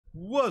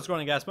What's going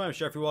on, guys? My name is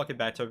Jeffrey. Welcome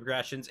back to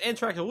Progressions and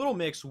track a Little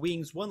Mix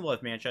Wings One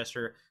Love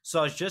Manchester. So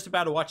I was just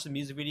about to watch the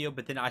music video,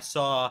 but then I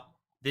saw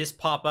this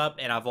pop up,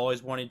 and I've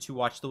always wanted to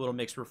watch the Little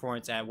Mix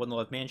performance at One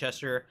Love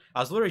Manchester. I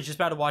was literally just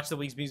about to watch the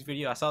Wings music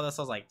video. I saw this,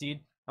 I was like, dude,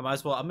 I'm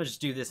gonna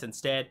just do this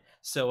instead.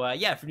 So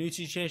yeah, if you're new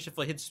to the channel,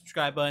 definitely hit the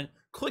subscribe button,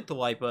 click the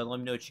like button, let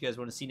me know what you guys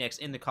want to see next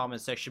in the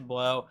comment section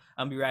below.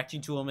 I'm gonna be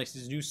reacting to Little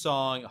Mix's new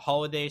song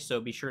Holiday, so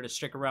be sure to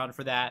stick around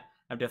for that.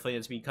 I'm definitely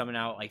going to be coming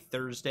out like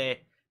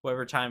Thursday,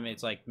 whatever time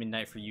it's like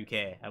midnight for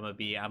UK. I'm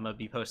gonna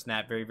be posting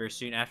that very, very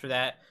soon after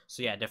that.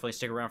 So yeah, definitely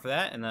stick around for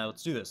that, and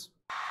let's do this.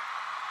 How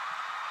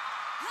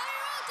are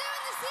you all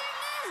doing this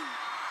evening?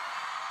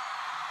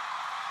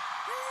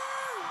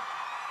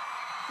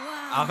 Hello.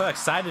 Wow. How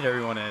excited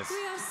everyone is.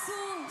 We are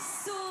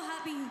so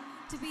happy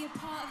to be a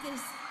part of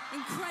this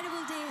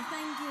incredible day.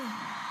 Thank you.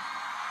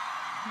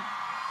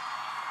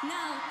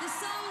 Now, the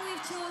song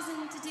we've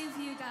chosen to do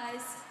for you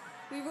guys,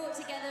 we wrote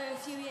together a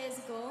few years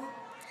ago.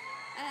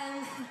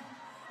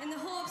 In the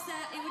hopes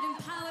that it would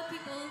empower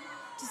people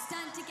to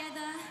stand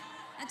together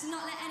and to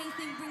not let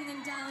anything bring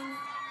them down.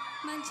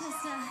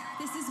 Manchester,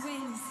 this is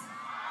Wings.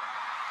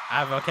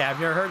 I've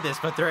never heard this,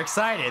 but they're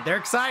excited. They're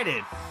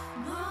excited.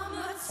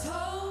 Mama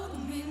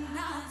told me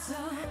not to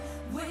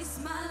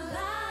waste my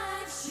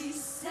life. She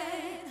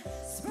said,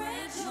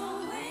 spread your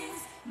wings,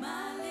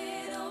 my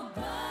little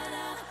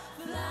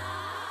butterfly.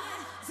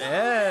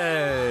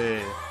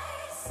 Hey.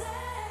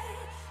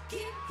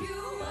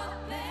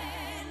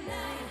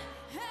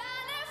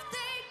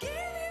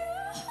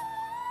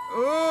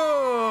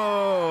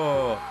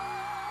 Oh!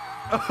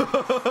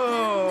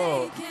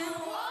 Oh!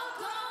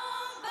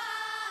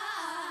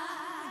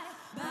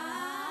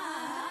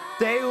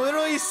 They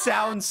literally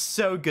sound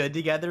so good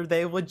together.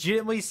 They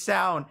legitimately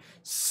sound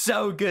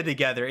so good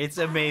together. It's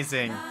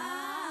amazing.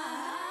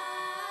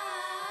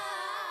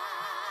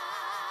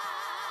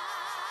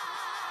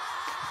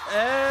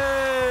 Hey!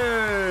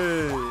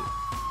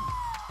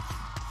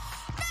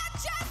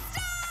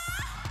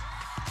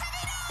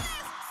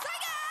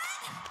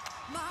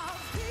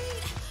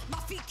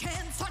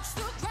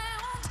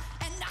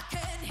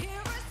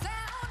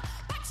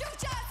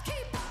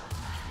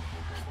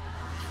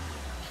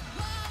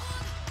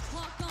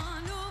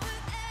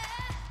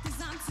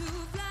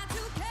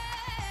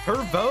 Her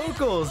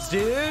vocals,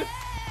 dude.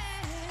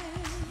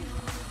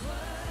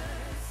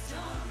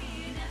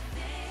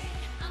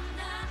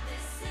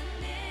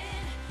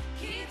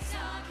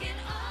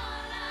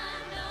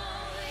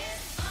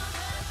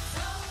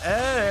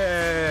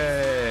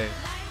 Hey.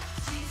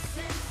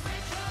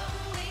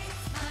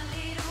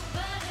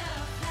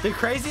 The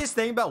craziest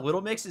thing about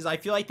Little Mix is I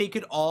feel like they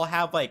could all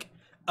have like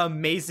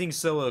amazing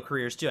solo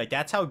careers too. Like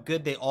that's how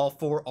good they all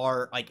four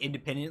are, like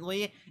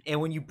independently,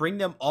 and when you bring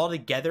them all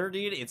together,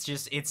 dude, it's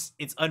just it's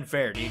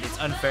unfair, dude. It's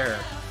unfair.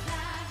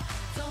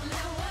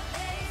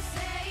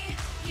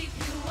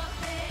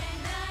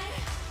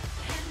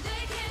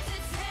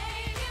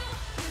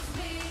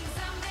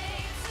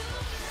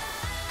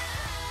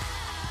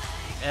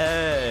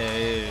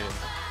 Hey.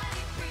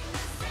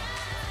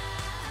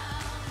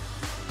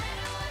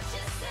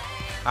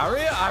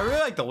 I really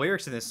like the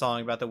lyrics in this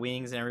song about the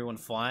wings and everyone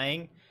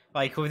flying.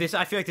 Like with this,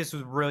 I feel like this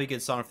was a really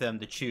good song for them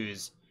to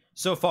choose.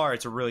 So far,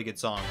 it's a really good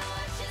song.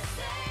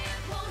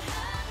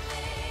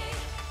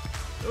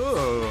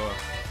 Ooh.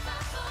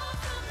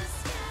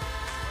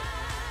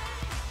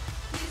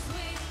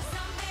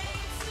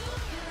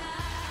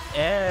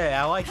 Hey,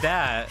 I like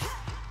that.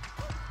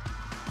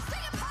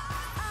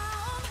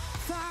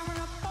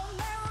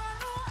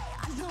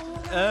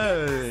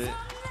 Oh.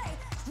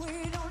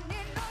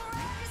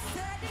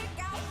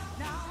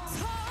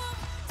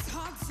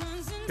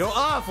 Go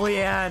off,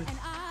 Leanne!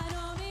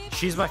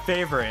 She's my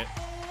favorite.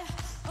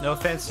 No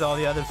offense to all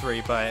the other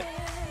three, but...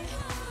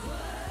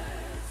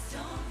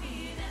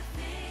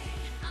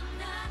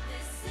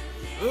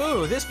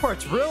 Ooh, this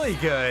part's really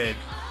good.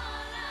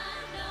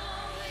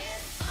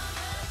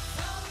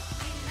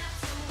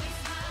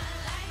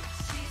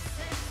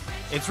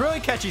 It's a really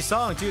catchy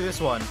song, too,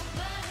 this one.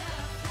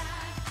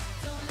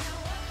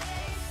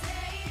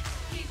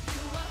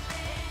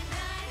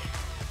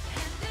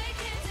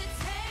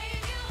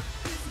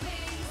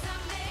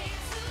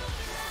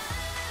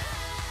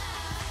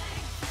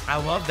 I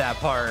love that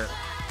part.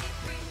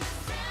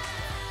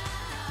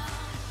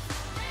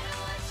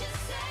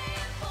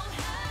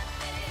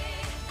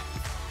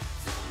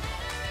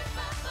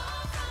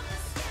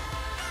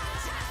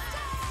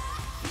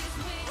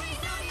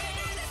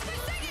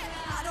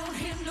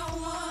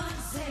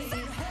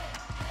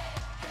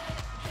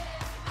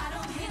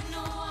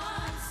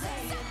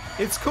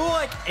 It's cool,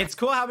 like, it's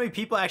cool how many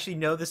people actually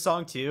know the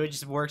song too. It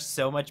just works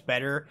so much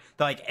better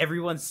that, like,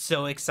 everyone's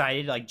so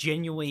excited, like,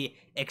 genuinely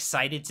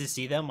excited to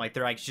see them. Like,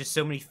 there are, like, just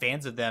so many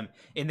fans of them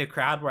in the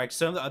crowd, where, like,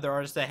 some of the other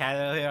artists that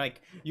had,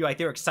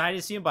 they were excited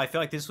to see them, but I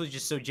feel like this was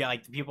just so,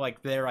 like, the people,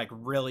 like, they're, like,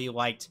 really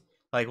liked,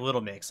 like,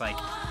 Little Mix, like...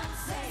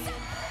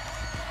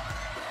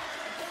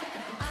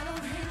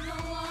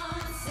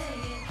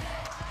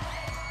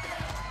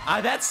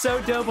 That's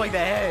so dope, like, the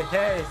hey,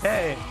 hey,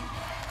 hey.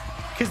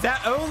 Because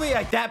that only,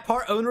 like, that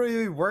part only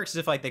really works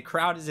if, like, the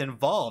crowd is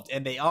involved,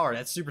 and they are.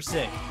 That's super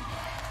sick.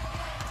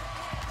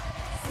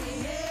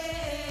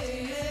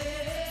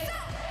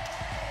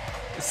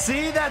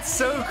 See, that's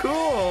so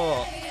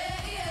cool.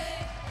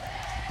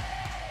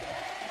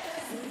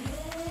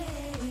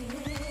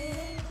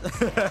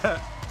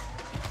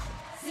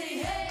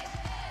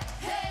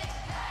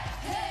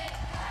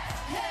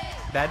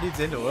 That dude's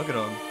into, look at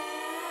him.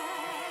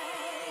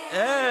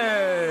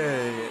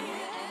 Hey.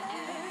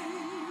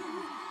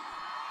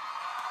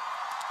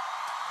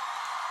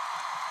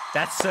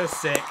 That's so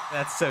sick.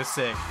 That's so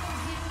sick.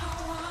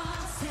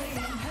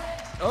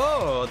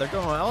 Oh, they're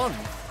going on.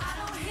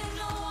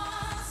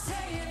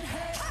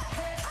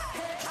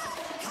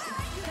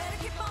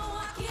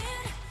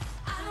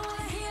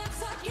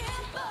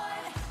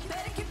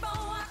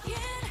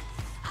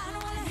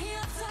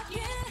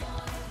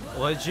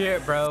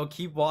 Legit, bro.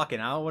 Keep walking.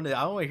 I don't want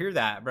to hear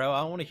that, bro. I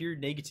don't want to hear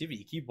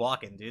negativity. Keep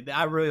walking, dude.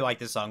 I really like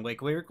this song.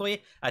 Like,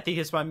 lyrically, I think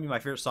this might be my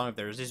favorite song of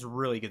theirs. This is a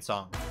really good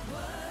song.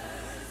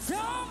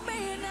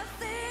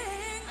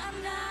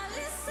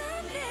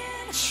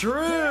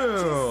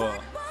 True.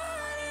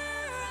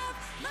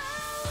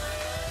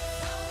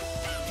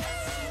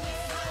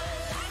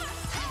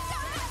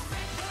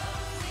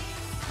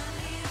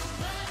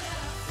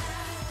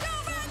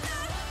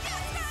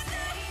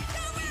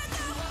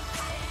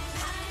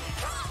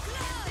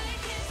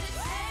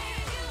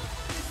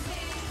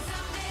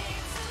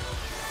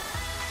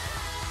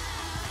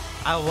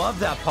 I love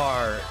that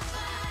part.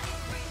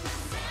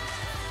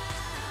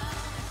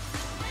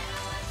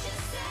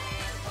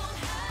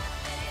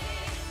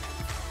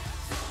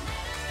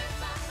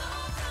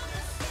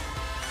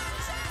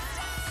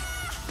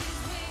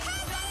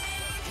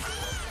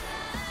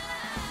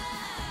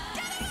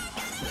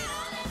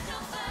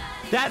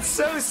 That's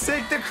so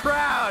sick, the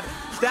crowd.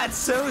 That's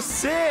so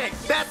sick.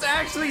 That's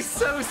actually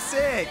so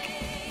sick.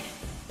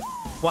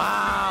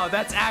 Wow,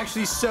 that's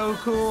actually so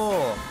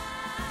cool.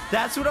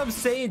 That's what I'm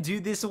saying,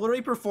 dude. This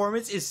literally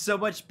performance is so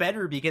much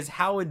better because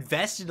how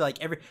invested, like,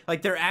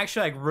 they're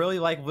actually, like, really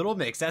like Little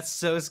Mix. That's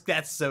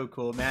so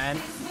cool,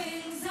 man.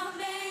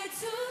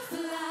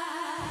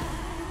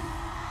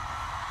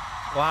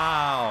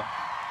 Wow.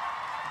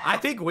 I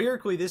think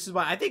lyrically,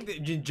 I think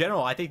in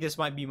general, I think this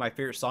might be my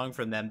favorite song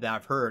from them that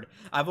I've heard.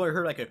 I've only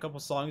heard like a couple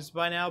songs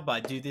by now,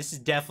 but dude, this is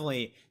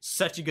definitely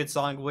such a good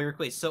song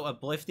lyrically. It's so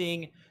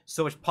uplifting,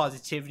 so much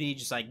positivity,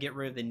 just like get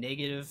rid of the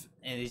negative,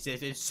 and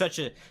it's such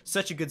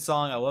a good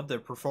song. I love the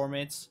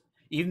performance.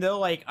 Even though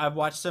like I've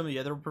watched some of the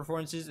other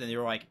performances and they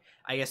were like,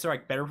 I guess they're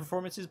like better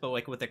performances, but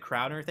like with the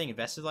crowd and everything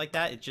invested like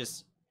that, it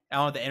just, I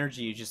don't know, the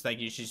energy is just like,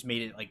 it's just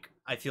made it like,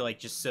 I feel like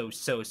just so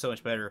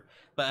much better.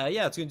 But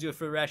yeah, that's gonna do it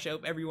for the reaction. I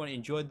hope everyone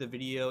enjoyed the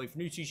video. If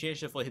you're new to the channel,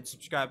 definitely hit the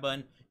subscribe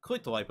button,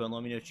 click the like button,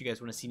 let me know what you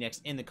guys want to see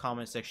next in the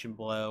comment section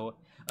below.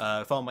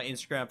 Follow my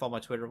Instagram, follow my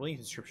Twitter, link in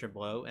the description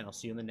below, and I'll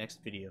see you in the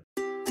next video.